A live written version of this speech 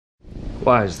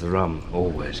Why is the rum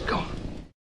always gone?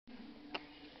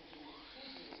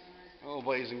 Oh,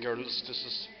 boys and girls,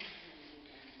 this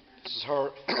is her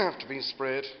after being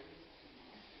sprayed.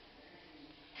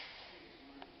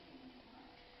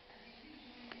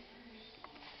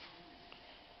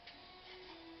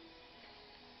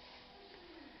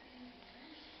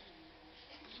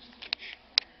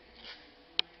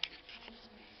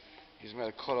 He's made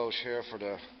a cutout here for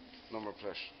the number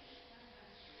plate.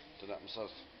 Did that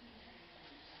himself.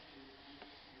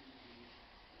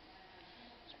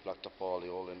 He's blocked up all the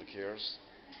old indicators.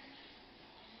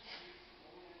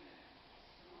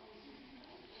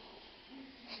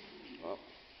 Well,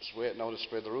 just wait now to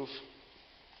spray the roof.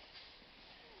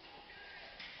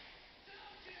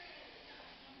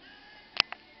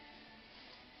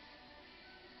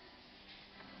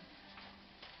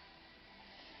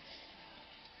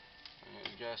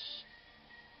 Gas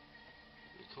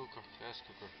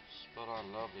cooker, spot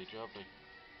on, lovely, lovely.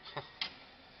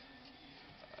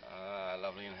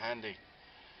 Lovely and handy.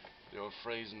 The old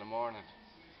freeze in the morning.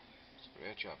 It's a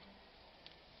great job.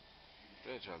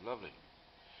 Great job, lovely.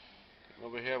 And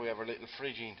over here we have our little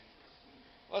frigging.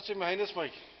 What's in behind us,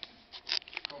 Mike?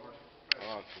 Cupboard.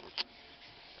 Oh, cupboard.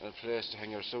 And a place to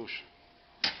hang your suit.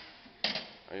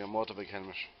 Or your motorbike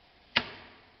helmet.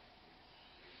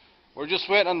 We're just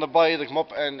waiting on the boy to come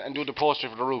up and do the poster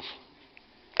for the roof.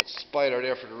 That spoiler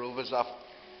there for the roof is up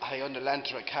high on the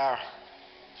lantern of a car.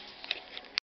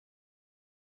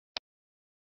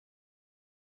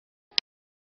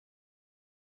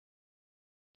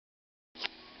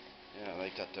 Yeah, I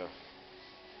like that there.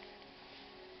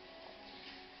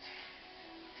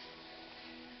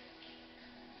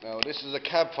 Now this is a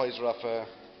cab visor off a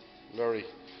lorry.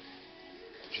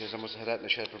 Jeez, I must have had that in the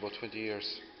shed for about 20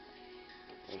 years.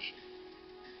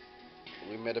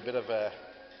 We made a bit of a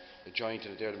joint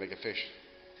in it there to make a fish.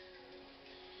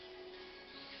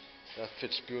 That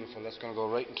fits beautiful. That's going to go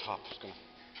right on top. It's going to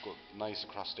go nice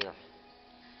across there.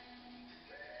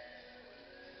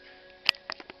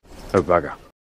 Oh, bugger.